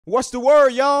What's the word,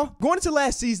 y'all? Going into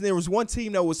last season, there was one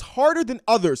team that was harder than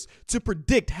others to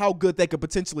predict how good they could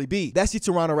potentially be. That's the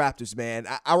Toronto Raptors, man.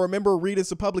 I remember reading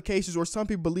some publications where some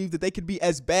people believe that they could be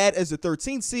as bad as the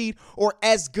 13th seed or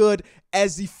as good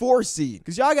as the 4 seed.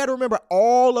 Because y'all got to remember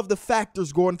all of the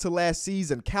factors going into last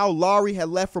season. Kyle Lowry had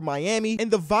left for Miami. In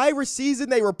the virus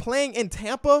season, they were playing in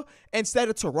Tampa instead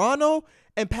of Toronto.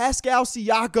 And Pascal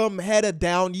Siakam had a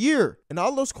down year. And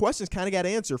all those questions kind of got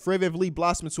answered. Fred VanVleet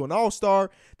blossomed into an all-star.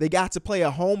 They got to play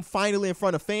at home finally in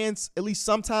front of fans, at least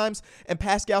sometimes. And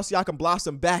Pascal Siakam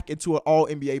blossomed back into an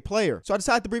all-NBA player. So I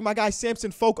decided to bring my guy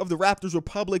Samson Folk of the Raptors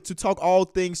Republic to talk all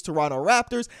things Toronto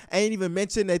Raptors. I ain't even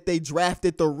mentioned that they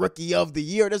drafted the Rookie of the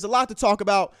Year. There's a lot to talk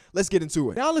about. Let's get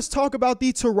into it. Now let's talk about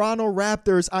the Toronto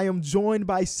Raptors. I am joined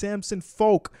by Samson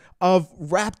Folk of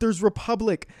Raptors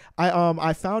Republic.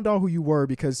 I found out who you were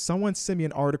because someone sent me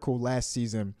an article last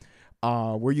season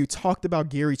where you talked about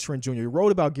Gary Trent Jr. You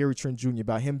wrote about Gary Trent Jr.,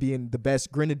 about him being the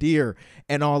best grenadier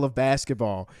in all of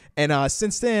basketball. And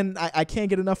since then, I can't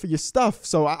get enough of your stuff.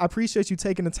 So I appreciate you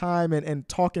taking the time and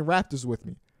talking Raptors with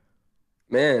me.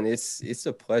 Man, it's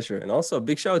a pleasure. And also a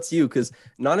big shout out to you because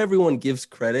not everyone gives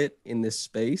credit in this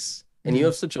space. And you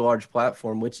have such a large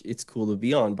platform, which it's cool to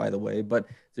be on, by the way. But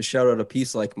to shout out a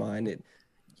piece like mine,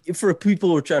 for people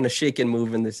who are trying to shake and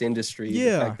move in this industry,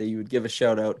 the fact that you would give a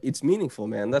shout out, it's meaningful,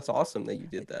 man. That's awesome that you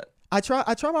did that. I try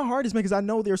my hardest, man, because I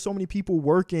know there's so many people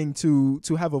working to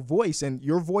have a voice, and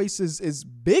your voice is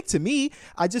big to me.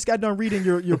 I just got done reading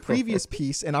your previous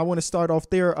piece, and I want to start off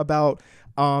there about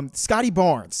Scottie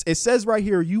Barnes. It says right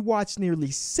here, you watched nearly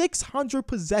 600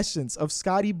 possessions of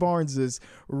Scottie Barnes's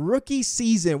rookie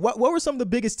season. What were some of the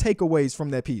biggest takeaways from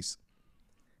that piece?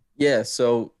 Yeah,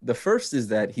 so the first is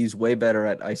that he's way better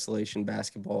at isolation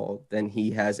basketball than he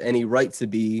has any right to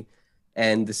be.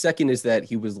 And the second is that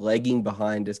he was lagging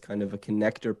behind as kind of a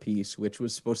connector piece, which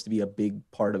was supposed to be a big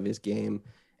part of his game.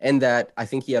 And that I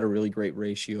think he had a really great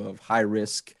ratio of high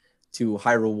risk to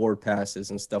high reward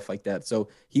passes and stuff like that. So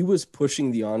he was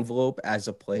pushing the envelope as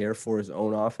a player for his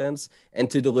own offense and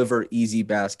to deliver easy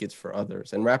baskets for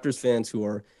others. And Raptors fans who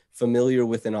are familiar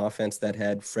with an offense that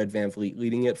had Fred VanVleet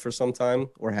leading it for some time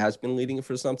or has been leading it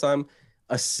for some time,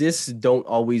 assists don't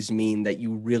always mean that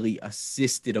you really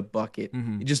assisted a bucket.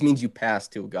 It just means you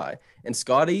passed to a guy. And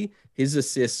Scottie, his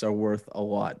assists are worth a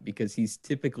lot because he's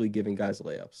typically giving guys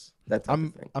layups. That type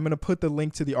of thing. I'm gonna put the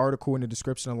link to the article in the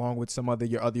description along with some of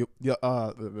your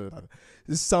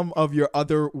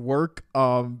other work.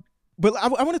 But I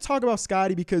want to talk about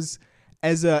Scottie because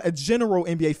as a general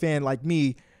NBA fan like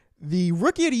me, the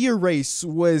Rookie of the Year race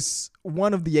was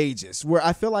one of the ages where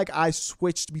I feel like I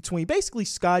switched between basically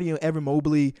Scottie and Evan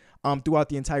Mobley throughout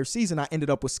the entire season. I ended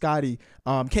up with Scottie.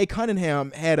 Kay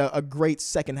Cunningham had a great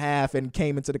second half and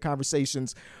came into the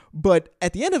conversations. But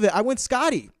at the end of it, I went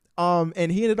Scottie.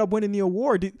 And he ended up winning the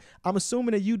award. I'm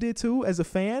assuming that you did too as a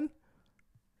fan?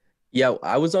 Yeah,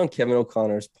 I was on Kevin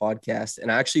O'Connor's podcast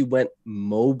and I actually went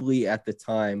Mobley at the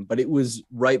time, but it was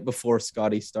right before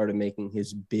Scottie started making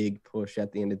his big push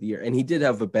at the end of the year. And he did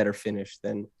have a better finish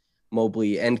than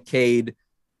Mobley. And Cade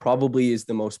probably is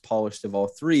the most polished of all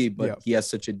three, but he has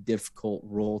such a difficult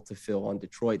role to fill on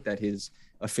Detroit that his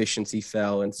efficiency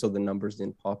fell. And so the numbers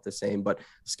didn't pop the same. But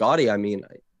Scottie, I mean,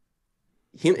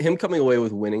 him coming away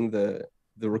with winning the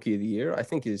Rookie of the Year, I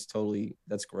think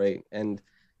that's great. And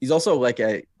he's also like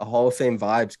a Hall of Fame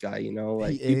vibes guy, you know,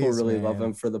 like people really love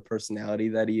him for the personality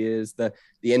that he is. The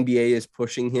NBA is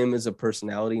pushing him as a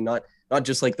personality, not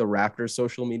just like the Raptors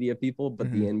social media people,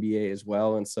 but the NBA as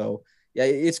well. And so, yeah,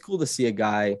 it's cool to see a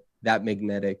guy that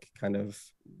magnetic kind of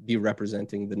be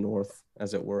representing the North,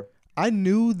 as it were. I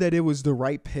knew that it was the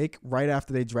right pick right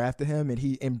after they drafted him and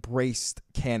he embraced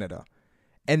Canada.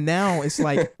 And now it's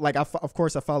like of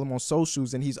course I follow him on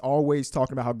socials and he's always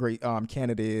talking about how great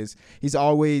Canada is. He's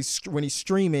always, when he's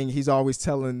streaming, he's always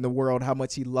telling the world how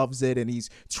much he loves it, and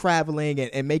he's traveling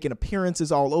and making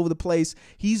appearances all over the place.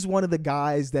 He's one of the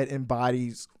guys that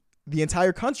embodies the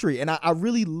entire country. And I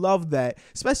really love that,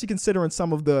 especially considering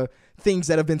some of the things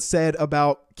that have been said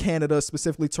about Canada,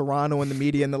 specifically Toronto and the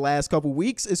media in the last couple of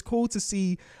weeks. It's cool to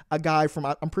see a guy from,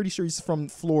 I'm pretty sure he's from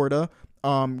Florida,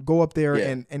 go up there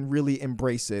and really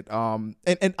embrace it. And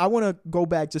I want to go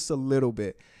back just a little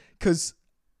bit because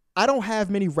I don't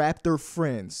have many Raptor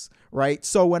friends, right?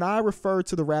 So when I refer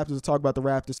to the Raptors to talk about the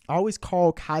Raptors, I always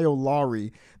call Kyle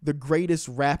Lowry the greatest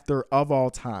Raptor of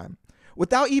all time,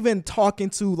 without even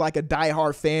talking to like a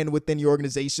diehard fan within the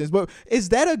organizations. But is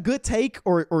that a good take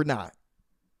or not?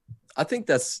 I think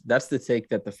that's the take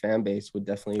that the fan base would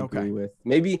definitely agree with.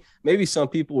 Maybe some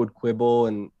people would quibble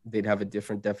and they'd have a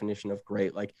different definition of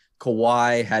great. Like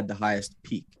Kawhi had the highest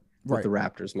peak with the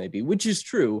Raptors, maybe, which is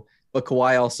true. But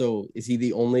Kawhi also, is he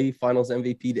the only Finals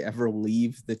MVP to ever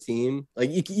leave the team? Like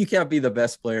you can't be the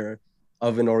best player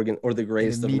of an organ or the And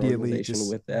greatest of an immediately organization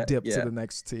just with that. dip to Yeah. the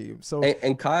next team. So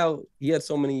And Kyle, he had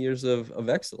so many years of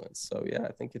excellence. So yeah,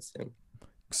 I think it's him.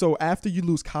 So after you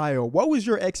lose Kyle, what was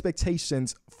your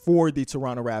expectations for the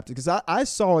Toronto Raptors? Because I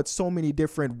saw it so many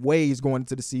different ways going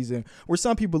into the season where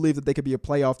some people believed that they could be a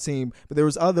playoff team, but there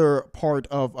was other part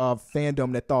of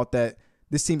fandom that thought that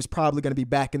this team is probably going to be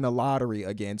back in the lottery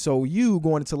again. So you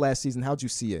going into last season, how'd you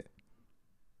see it?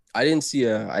 I didn't see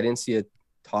a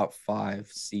top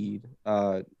 5 seed.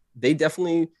 They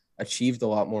definitely achieved a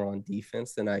lot more on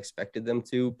defense than I expected them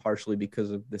to, partially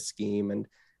because of the scheme. And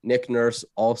Nick Nurse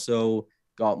also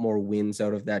got more wins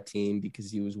out of that team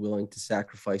because he was willing to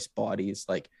sacrifice bodies.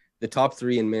 Like the top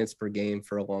 3 in minutes per game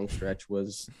for a long stretch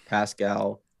was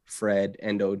Pascal, Fred,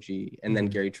 and OG, and then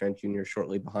Gary Trent Jr.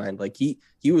 shortly behind. Like he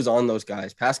was on those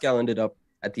guys. Pascal ended up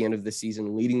at the end of the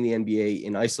season leading the NBA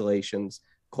in isolations,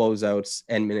 closeouts,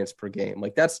 and minutes per game.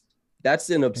 Like that's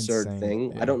an absurd Insane.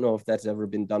 thing. Yeah. I don't know if that's ever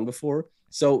been done before.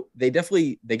 So they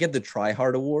get the try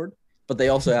hard award, but they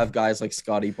also have guys like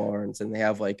Scottie Barnes, and they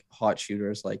have like hot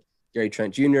shooters like Gary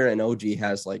Trent Jr. and OG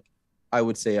has like, I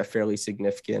would say, a fairly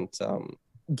significant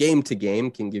game to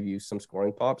game can give you some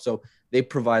scoring pop. So they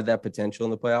provide that potential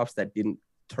in the playoffs that didn't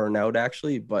turn out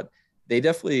actually, but they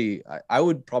definitely, I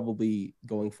would probably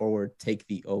going forward take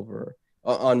the over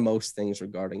on most things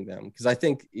regarding them. Because I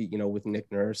think, with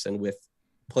Nick Nurse and with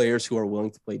players who are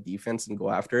willing to play defense and go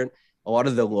after it, a lot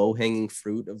of the low hanging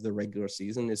fruit of the regular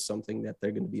season is something that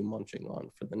they're going to be munching on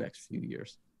for the next few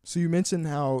years. So you mentioned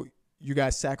how you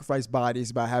guys sacrifice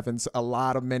bodies by having a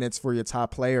lot of minutes for your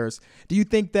top players. Do you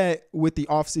think that with the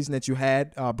offseason that you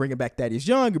had, bringing back Thaddeus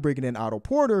Young and bringing in Otto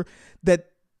Porter,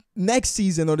 that next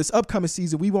season or this upcoming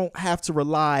season, we won't have to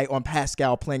rely on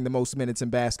Pascal playing the most minutes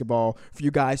in basketball for you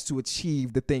guys to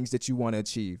achieve the things that you want to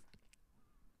achieve?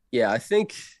 Yeah, I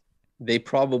think the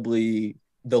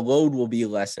load will be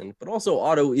lessened, but also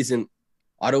Otto isn't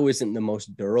the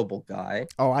most durable guy.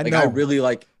 Oh, I like, know. I really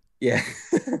like, yeah.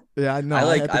 Yeah, I know. I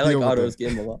like Otto's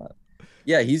game a lot.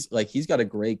 Yeah, he's got a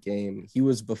great game. He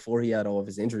was, before he had all of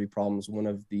his injury problems, one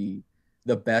of the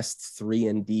best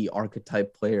 3-and-D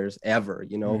archetype players ever.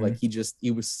 Like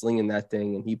he was slinging that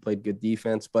thing and he played good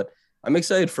defense. But I'm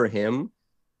excited for him.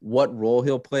 What role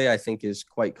he'll play, I think, is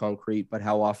quite concrete, but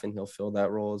how often he'll fill that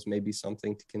role is maybe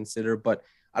something to consider. But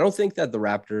I don't think that the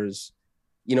Raptors,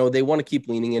 they want to keep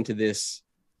leaning into this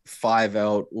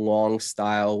 5-out long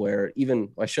style where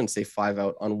I shouldn't say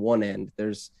 5-out on one end.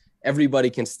 Everybody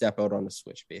can step out on a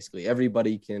switch, basically.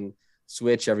 Everybody can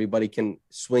switch. Everybody can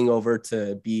swing over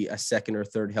to be a second or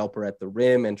third helper at the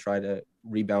rim and try to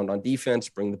rebound on defense,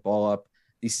 bring the ball up,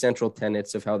 these central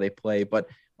tenets of how they play. But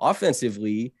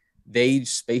offensively, they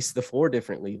space the floor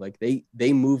differently. Like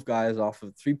they move guys off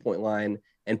of the 3-point line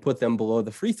and put them below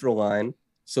the free throw line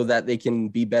so that they can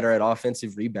be better at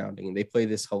offensive rebounding. And they play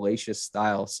this hellacious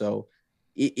style. So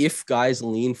if guys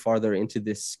lean farther into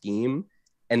this scheme,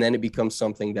 and then it becomes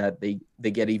something that they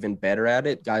get even better at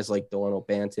it, guys like Delano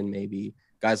Banton, maybe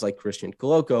guys like Christian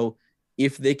Coloco,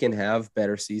 if they can have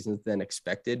better seasons than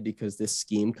expected, because this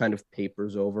scheme kind of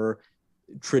papers over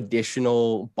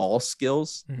traditional ball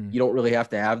skills. You don't really have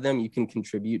to have them. You can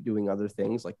contribute doing other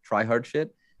things like try hard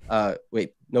shit.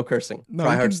 Wait, no cursing. No,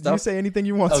 try hard stuff. You say anything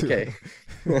you want to. Okay.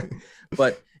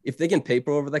 But if they can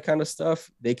paper over that kind of stuff,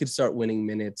 they could start winning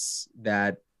minutes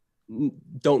that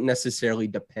don't necessarily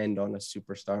depend on a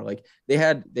superstar. Like they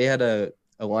had a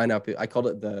lineup. I called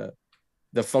it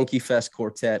the Funky Fest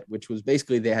Quartet, which was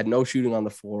basically they had no shooting on the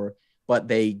floor, but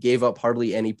they gave up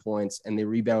hardly any points and they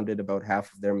rebounded about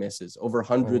half of their misses over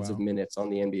hundreds of minutes on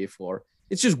the NBA floor.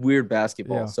 It's just weird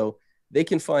basketball. Yeah. So they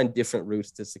can find different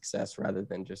routes to success rather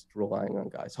than just relying on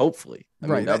guys. Hopefully.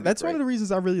 Right. That's one of the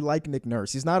reasons I really like Nick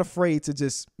Nurse. He's not afraid to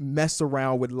just mess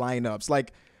around with lineups.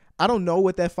 Like, I don't know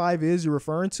what that 5 is you're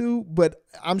referring to, but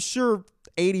I'm sure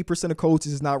 80% of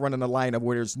coaches is not running a lineup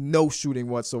where there's no shooting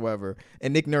whatsoever.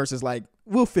 And Nick Nurse is like,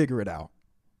 we'll figure it out.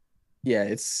 Yeah,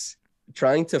 it's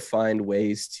trying to find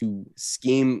ways to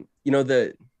scheme.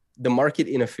 The market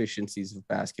inefficiencies of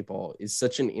basketball is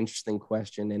such an interesting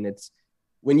question. And it's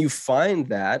when you find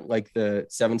that, like the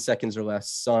 7 seconds or less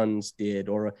Suns did,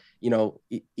 or,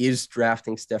 is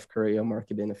drafting Steph Curry a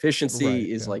market inefficiency? Right,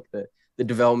 is like the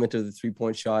development of the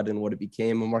 3-point shot and what it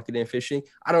became a market inefficiency?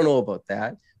 I don't know about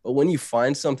that. But when you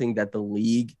find something that the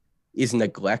league is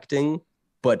neglecting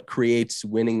but creates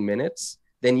winning minutes,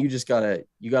 then you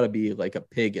gotta be like a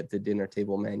pig at the dinner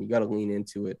table, man. You gotta lean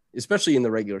into it, especially in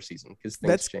the regular season, because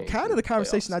things change. That's kind of the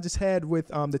conversation I just had with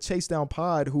the Chase Down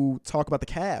Pod, who talk about the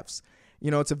Cavs.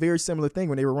 It's a very similar thing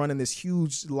when they were running this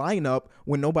huge lineup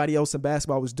when nobody else in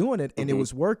basketball was doing it, and it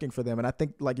was working for them. And I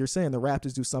think, like you're saying, the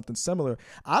Raptors do something similar.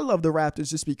 I love the Raptors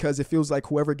just because it feels like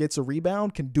whoever gets a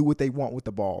rebound can do what they want with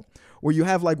the ball. Where you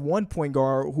have like one point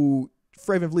guard who,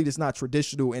 Fred VanVleet, is not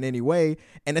traditional in any way,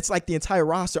 and it's like the entire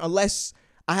roster, unless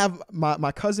I have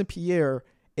my cousin Pierre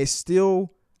is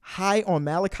still high on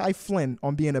Malachi Flynn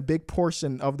on being a big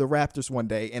portion of the Raptors one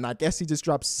day, and I guess he just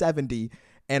dropped 70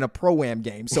 in a Pro-Am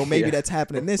game, so maybe that's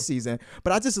happening this season.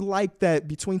 But I just like that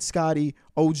between Scottie,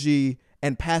 OG,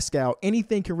 and Pascal,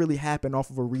 anything can really happen off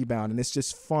of a rebound, and it's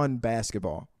just fun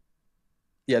basketball.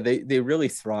 Yeah, they really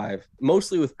thrive,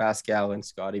 mostly with Pascal and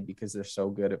Scottie, because they're so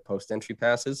good at post-entry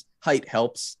passes. Height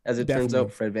helps, as it turns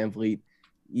out. Fred VanVleet,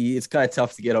 it's kind of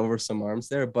tough to get over some arms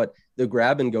there, but the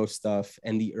grab-and-go stuff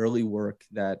and the early work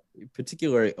that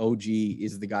particularly OG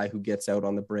is the guy who gets out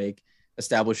on the break,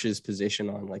 establishes position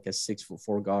on like a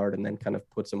 6'4" guard, and then kind of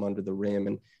puts him under the rim.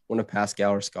 And when a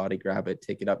Pascal or Scottie grab it,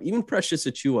 take it up. Even Precious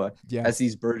Achiuwa has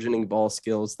these burgeoning ball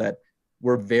skills that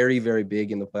were very, very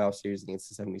big in the playoff series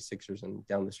against the 76ers and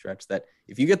down the stretch, that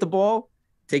if you get the ball,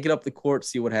 take it up the court,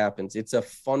 see what happens. It's a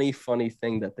funny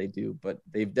thing that they do, but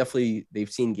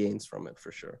they've seen gains from it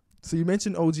for sure. So you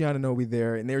mentioned OG Anunoby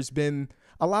there, and there's been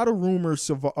a lot of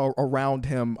rumors around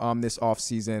him this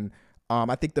offseason.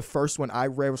 I think the first one I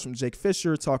read was from Jake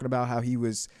Fisher talking about how he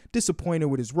was disappointed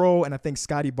with his role, and I think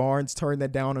Scottie Barnes turned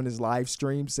that down on his live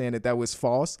stream, saying that was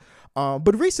false.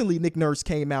 But recently, Nick Nurse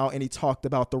came out and he talked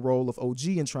about the role of OG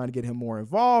and trying to get him more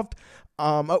involved.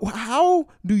 How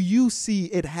do you see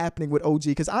it happening with OG?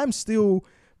 Because I'm still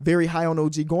very high on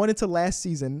OG. Going into last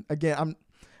season, again,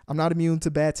 I'm not immune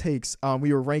to bad takes.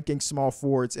 We were ranking small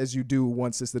forwards as you do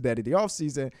once it's the dead of the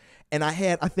offseason, and I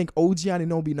think OG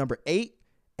Anunoby number 8.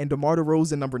 and DeMar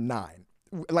DeRozan number 9.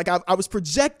 Like I was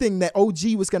projecting that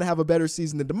OG was going to have a better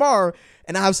season than DeMar,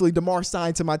 and obviously DeMar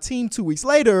signed to my team 2 weeks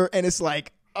later, and it's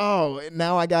like, oh,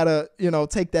 now I got to,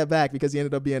 take that back because he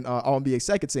ended up being All-NBA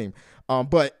second team.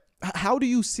 But how do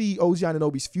you see OG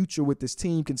Anunoby's future with this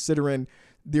team, considering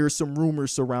there's some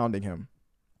rumors surrounding him?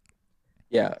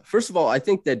 Yeah, first of all, I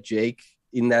think that Jake,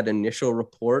 in that initial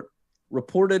report,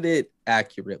 reported it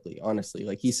accurately, honestly.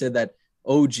 Like, he said that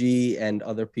OG and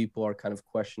other people are kind of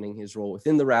questioning his role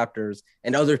within the Raptors,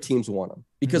 and other teams want him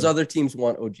because other teams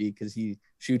want OG because he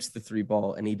shoots the 3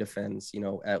 ball and he defends,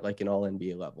 at like an all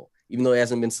NBA level, even though he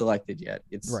hasn't been selected yet.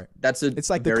 It's like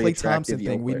the Klay Thompson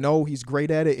thing. We know he's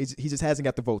great at it. He just hasn't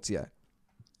got the votes yet.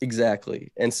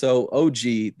 Exactly. And so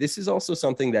OG, this is also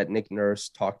something that Nick Nurse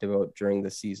talked about during the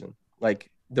season.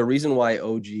 Like, the reason why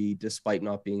OG, despite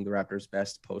not being the Raptors'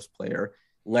 best post player,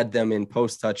 led them in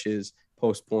post touches,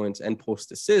 post points, and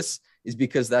post assists is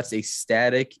because that's a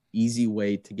static, easy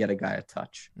way to get a guy a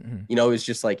touch. It's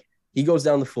just like he goes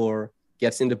down the floor,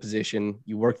 gets into position,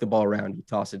 you work the ball around, you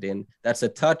toss it in. That's a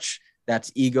touch,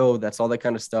 that's ego, that's all that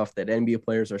kind of stuff that NBA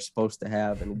players are supposed to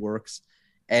have and works.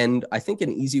 And I think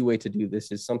an easy way to do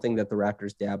this is something that the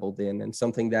Raptors dabbled in, and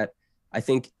something that I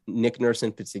think Nick Nurse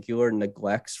in particular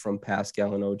neglects from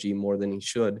Pascal and OG more than he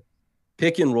should.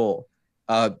 Pick and roll.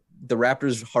 The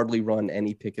Raptors hardly run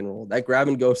any pick and roll. That grab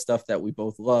and go stuff that we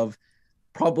both love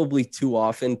probably too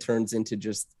often turns into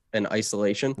just an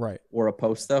isolation or a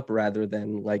post up rather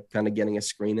than like kind of getting a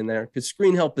screen in there, because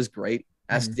screen help is great.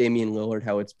 Ask Damian Lillard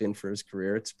how it's been for his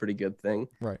career. It's a pretty good thing.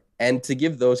 And to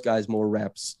give those guys more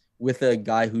reps with a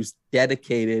guy who's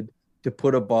dedicated to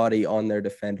put a body on their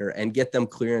defender and get them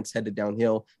clearance headed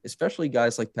downhill, especially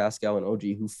guys like Pascal and OG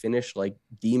who finish like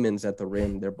demons at the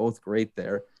rim. They're both great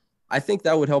there. I think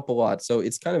that would help a lot. So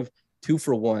it's kind of 2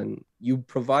 for 1. You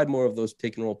provide more of those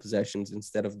pick and roll possessions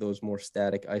instead of those more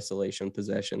static isolation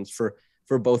possessions for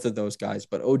both of those guys.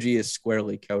 But OG is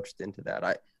squarely couched into that.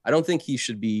 I don't think he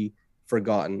should be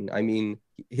forgotten. I mean,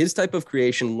 his type of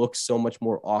creation looks so much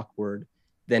more awkward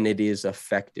than it is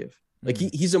effective. Like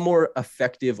he's a more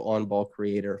effective on-ball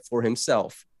creator for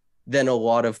himself than a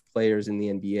lot of players in the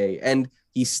NBA. And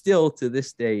he still, to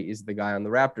this day, is the guy on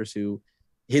the Raptors who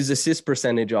his assist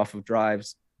percentage off of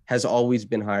drives has always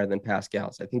been higher than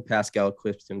Pascal's. I think Pascal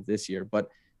eclipsed him this year, but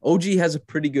OG has a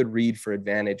pretty good read for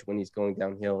advantage when he's going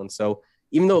downhill. And so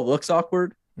even though it looks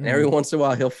awkward, and every once in a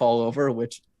while he'll fall over,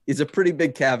 which is a pretty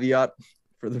big caveat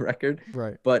for the record.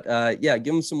 But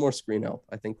give him some more screen help.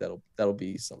 I think that'll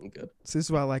be something good. So this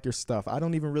is why I like your stuff. I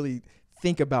don't even really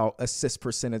think about assist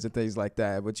percentage and things like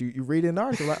that, but you read an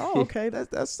article like, oh, okay,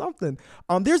 that's something.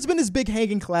 There's been this big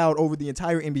hanging cloud over the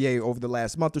entire NBA over the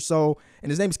last month or so,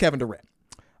 and his name is Kevin Durant.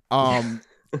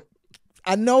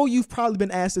 I know you've probably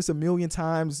been asked this a million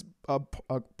times, a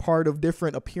part of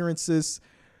different appearances.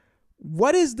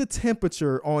 What is the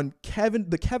temperature on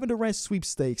the Kevin Durant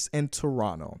sweepstakes in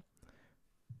Toronto?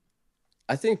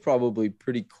 I think probably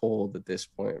pretty cold at this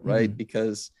point, right? Mhm.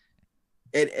 Because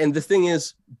and the thing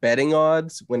is, betting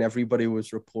odds, when everybody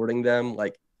was reporting them,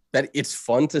 like that, it's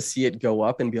fun to see it go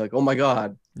up and be like, oh my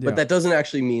God. But Yeah. that doesn't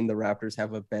actually mean the Raptors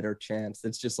have a better chance.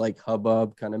 It's just like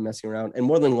hubbub kind of messing around. And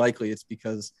more than likely, it's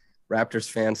because Raptors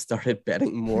fans started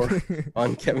betting more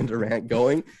on Kevin Durant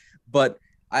going. But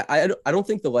I don't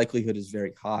think the likelihood is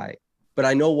very high. But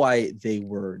I know why they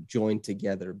were joined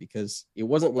together, because it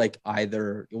wasn't like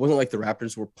the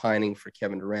Raptors were pining for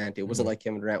Kevin Durant. It wasn't like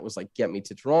Kevin Durant was like, get me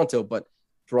to Toronto, but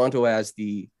Toronto has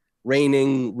the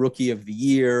reigning rookie of the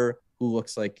year who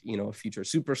looks like, a future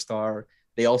superstar.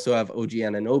 They also have OG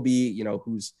Anunoby,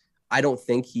 who's, I don't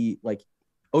think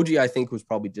OG, I think, was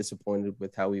probably disappointed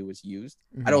with how he was used.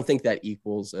 Mhm. I don't think that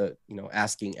equals,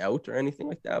 asking out or anything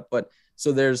like that. But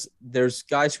so there's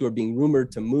guys who are being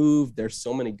rumored to move. There's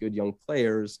so many good young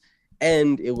players.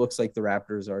 And it looks like the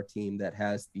Raptors are a team that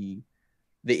has the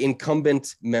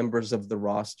incumbent members of the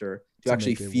roster to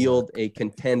actually field a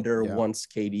contender once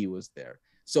KD was there.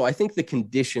 So I think the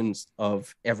conditions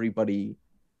of everybody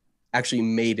actually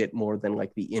made it more than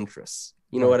like the interests.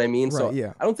 You know what I mean? So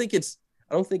yeah. I don't think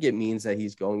it means that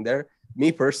he's going there.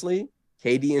 Me personally,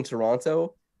 KD in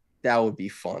Toronto, that would be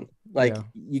fun. Like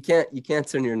you can't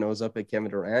turn your nose up at Kevin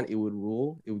Durant. It would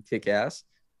rule. It would kick ass.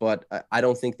 But I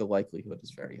don't think the likelihood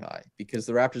is very high, because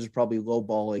the Raptors are probably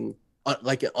lowballing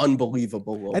like an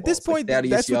unbelievable low. At this point, like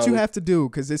that's what you have to do,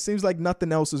 because it seems like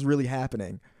nothing else is really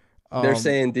happening. They're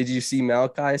saying, did you see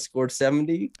Malachi scored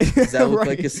 70? Does that look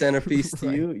like a centerpiece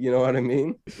to you? You know what I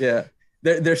mean? Yeah.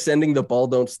 They're sending the ball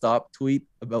don't stop tweet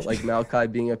about like Malachi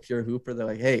being a pure hooper. They're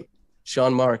like, hey,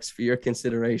 Sean Marks, for your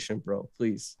consideration, bro,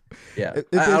 please. Yeah.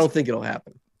 I don't think it'll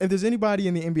happen. If there's anybody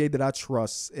in the NBA that I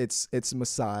trust, it's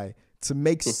Masai to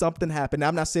make something happen. Now,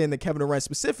 I'm not saying that Kevin Durant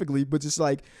specifically, but just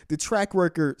like the track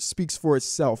record speaks for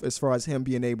itself as far as him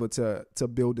being able to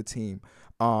build a team.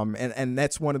 And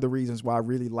that's one of the reasons why I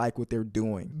really like what they're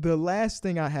doing. The last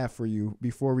thing I have for you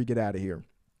before we get out of here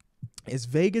is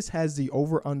Vegas has the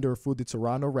over-under for the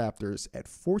Toronto Raptors at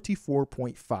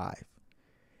 44.5.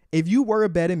 If you were a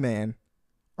betting man,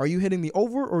 are you hitting the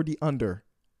over or the under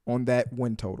on that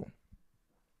win total?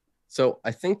 So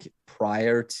I think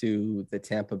prior to the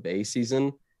Tampa Bay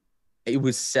season, it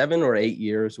was 7 or 8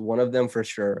 years, one of them for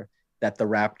sure, that the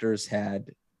Raptors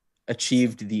had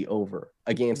achieved the over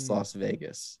against Las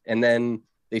Vegas. And then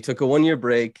they took a 1-year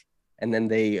break, and then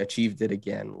they achieved it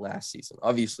again last season,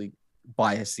 obviously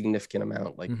by a significant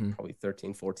amount, like probably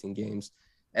 13, 14 games.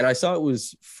 And I saw it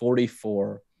was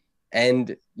 44.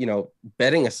 And,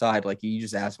 betting aside, like you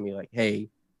just asked me like, hey,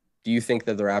 do you think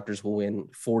that the Raptors will win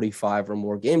 45 or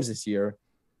more games this year?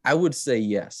 I would say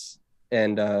yes.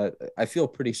 And I feel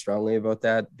pretty strongly about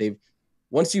that.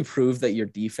 Once you prove that your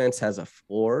defense has a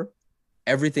floor,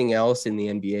 everything else in the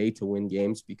NBA to win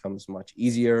games becomes much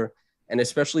easier. And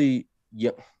especially,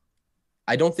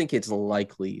 I don't think it's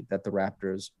likely that the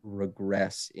Raptors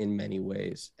regress in many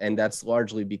ways. And that's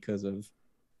largely because of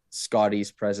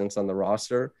Scottie's presence on the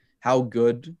roster, how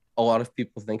good a lot of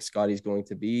people think Scottie's going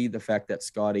to be, the fact that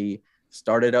Scottie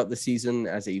started out the season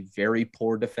as a very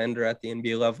poor defender at the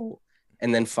NBA level,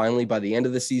 and then finally by the end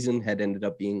of the season had ended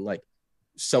up being like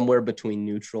somewhere between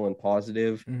neutral and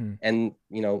positive. And,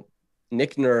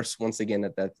 Nick Nurse, once again,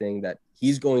 at that thing that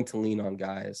he's going to lean on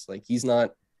guys. Like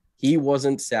he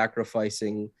wasn't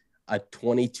sacrificing a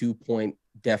 22-point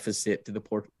deficit to the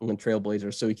Portland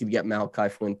Trailblazers so he could get Malachi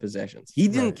Flynn possessions. He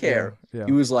didn't care. Yeah.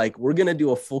 He was like, we're going to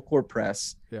do a full court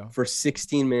press for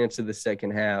 16 minutes of the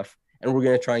second half, and we're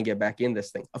going to try and get back in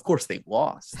this thing. Of course, they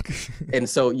lost. And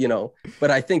so,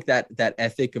 but I think that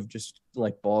ethic of just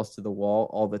like balls to the wall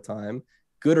all the time,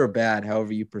 good or bad,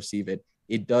 however you perceive it,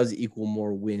 it does equal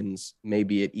more wins.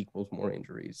 Maybe it equals more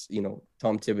injuries.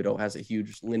 Tom Thibodeau has a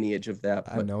huge lineage of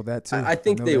that. I know that too. I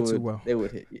think they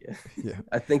would hit. Yeah.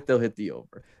 I think they'll hit the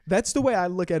over. That's the way I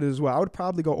look at it as well. I would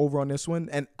probably go over on this one.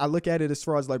 And I look at it as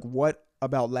far as like what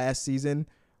about last season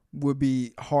would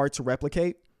be hard to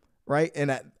replicate, right?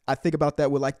 And I think about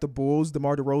that with like the Bulls,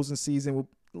 DeMar DeRozan season would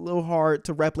a little hard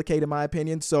to replicate in my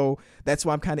opinion. So that's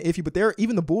why I'm kind of iffy. But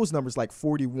even the Bulls numbers like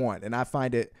 41, and I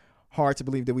find it hard to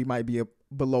believe that we might be a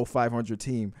below 500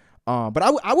 team. But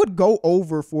I would go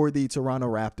over for the Toronto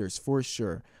Raptors for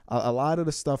sure. A lot of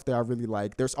the stuff that I really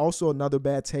like. There's also another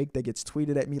bad take that gets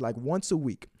tweeted at me like once a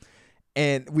week.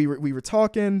 And we were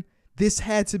talking, this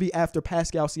had to be after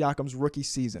Pascal Siakam's rookie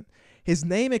season. His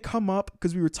name had come up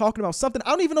because we were talking about something.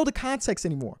 I don't even know the context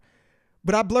anymore.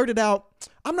 But I blurted out,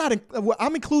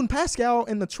 I'm including Pascal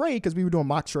in the trade because we were doing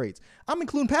mock trades. I'm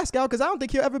including Pascal because I don't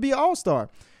think he'll ever be an all-star.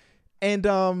 And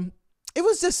it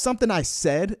was just something I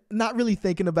said, not really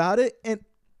thinking about it. And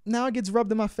now it gets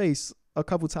rubbed in my face a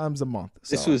couple times a month.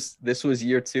 So This was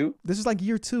year 2. this is like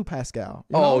year 2, Pascal.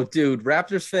 You Oh, know? dude,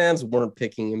 Raptors fans weren't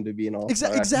picking him to be an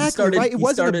all-star. Exactly, right? It He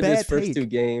wasn't a started his bad first take. 2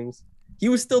 games. He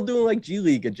was still doing like G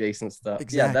League adjacent stuff.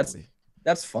 Yeah, Exactly.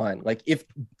 that's fine. Like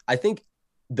I think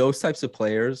those types of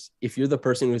players, if you're the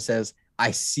person who says,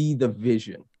 I see the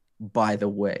vision, by the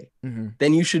way,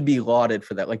 then you should be lauded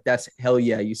for that. Like, that's hell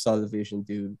yeah, you saw the vision,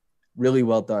 dude. Really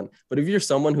well done. But if you're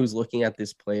someone who's looking at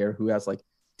this player who has like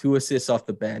 2 assists off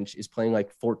the bench, is playing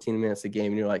like 14 minutes a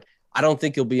game, and you're like, I don't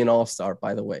think he'll be an all-star,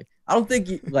 by the way. I don't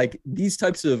think like these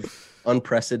types of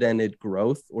unprecedented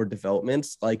growth or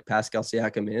developments like Pascal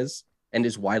Siakam is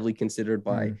widely considered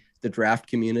by the draft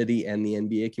community and the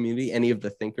NBA community, any of the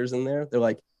thinkers in there. They're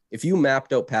like, if you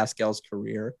mapped out Pascal's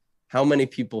career, how many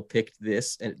people picked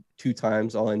this and 2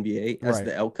 times all NBA as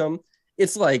the outcome?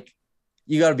 It's like,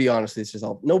 you got to be honest. It's just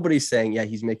nobody's saying, yeah,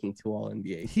 he's making 2 all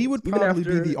NBA. He would probably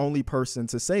be the only person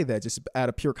to say that, just out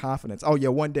of pure confidence. Oh yeah,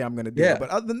 one day I'm going to do it. But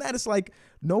other than that, it's like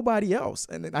nobody else.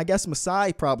 And I guess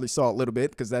Masai probably saw a little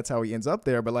bit because that's how he ends up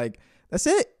there. But like, that's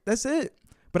it.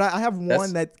 But I have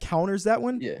one that counters that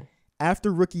one. Yeah.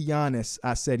 After rookie Giannis,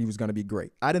 I said he was going to be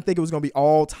great. I didn't think it was going to be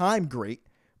all-time great,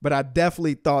 but I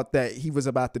definitely thought that he was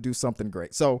about to do something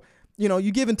great. So,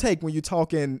 you give and take when you're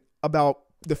talking about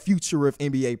the future of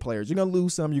NBA players. You're going to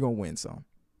lose some, you're going to win some.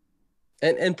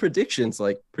 And predictions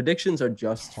are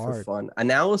just for fun.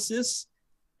 Analysis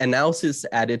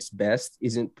at its best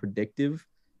isn't predictive.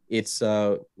 It's,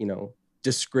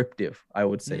 descriptive, I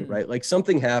would say, right? Like,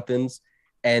 something happens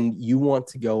and you want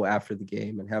to go after the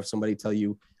game and have somebody tell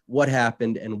you what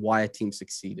happened and why a team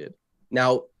succeeded.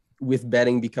 Now, with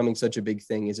betting becoming such a big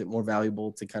thing, is it more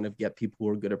valuable to kind of get people who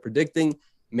are good at predicting?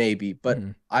 Maybe, but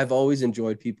I've always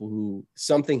enjoyed people who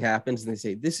something happens and they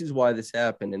say, this is why this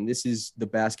happened, and this is the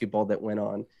basketball that went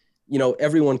on.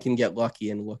 Everyone can get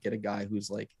lucky and look at a guy who's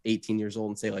like 18 years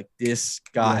old and say, like, this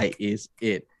guy is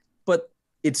it. But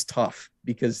it's tough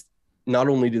because not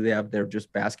only do they have their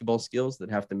just basketball skills that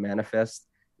have to manifest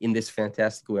in this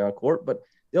fantastic way on court, but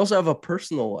they also have a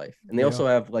personal life, and they also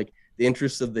have like the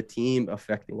interests of the team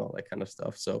affecting all that kind of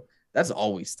stuff. So that's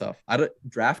always tough.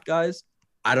 Draft guys,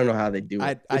 I don't know how they do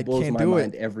it. It blows my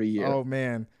mind every year. Oh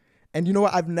man. And you know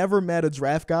what? I've never met a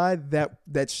draft guy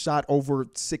that shot over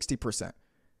 60%.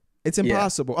 It's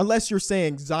impossible. Unless you're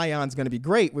saying Zion's going to be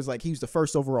great, was like, he was the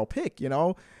first overall pick,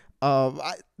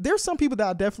 there's some people that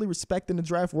I definitely respect in the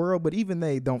draft world, but even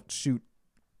they don't shoot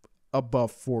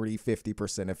above 40,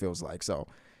 50%, it feels like. So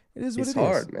it is what it's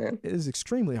hard, man. It is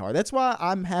extremely hard. That's why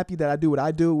I'm happy that I do what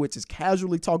I do, which is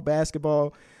casually talk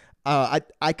basketball.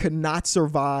 I could not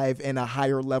survive in a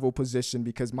higher level position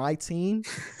because my team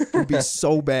would be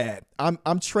so bad.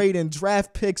 I'm trading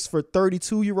draft picks for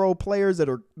 32-year-old players that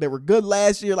were good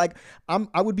last year. Like,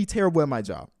 I would be terrible at my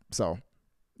job. So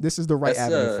this is the right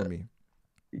avenue for me.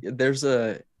 There's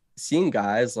seeing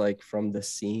guys like from the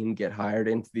scene get hired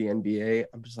into the NBA.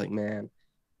 I'm just like, man,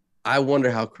 I wonder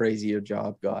how crazy your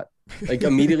job got. Like,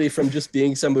 immediately from just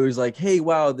being somebody who's like, hey,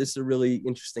 wow, this is a really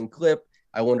interesting clip.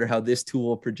 I wonder how this tool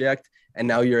will project. And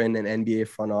now you're in an NBA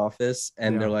front office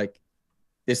and they're like,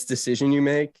 this decision you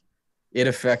make, it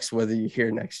affects whether you're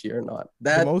here next year or not.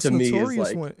 That, the most to me, notorious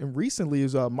is like, one and recently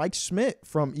is Mike Schmidt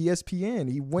from ESPN.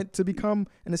 He went to become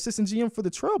an assistant GM for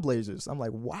the Trailblazers. I'm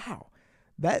like, wow,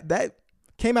 that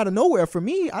came out of nowhere for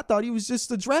me. I thought he was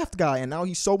just a draft guy, and now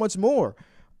he's so much more.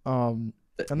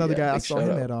 Another guy, I saw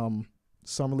him at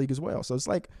Summer League as well. So it's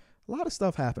like a lot of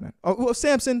stuff happening. Oh, well,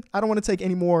 Samson, I don't want to take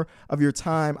any more of your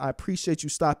time. I appreciate you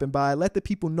stopping by. Let the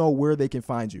people know where they can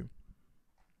find you.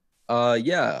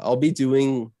 I'll be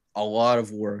doing a lot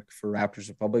of work for Raptors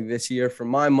Republic this year. For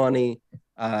my money,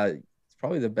 it's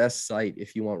probably the best site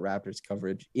if you want Raptors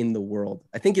coverage in the world.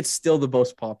 I think it's still the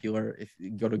most popular if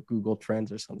you go to Google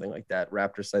Trends or something like that,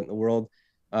 Raptors site in the world.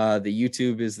 The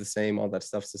YouTube is the same. All that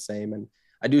stuff's the same. And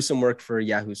I do some work for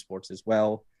Yahoo Sports as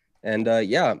well. And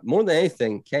more than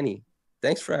anything, Kenny,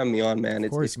 thanks for having me on, man.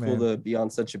 It's cool to be on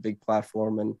such a big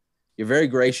platform, and you're very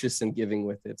gracious and giving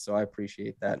with it. So I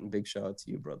appreciate that. And big shout out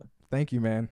to you, brother. Thank you, man.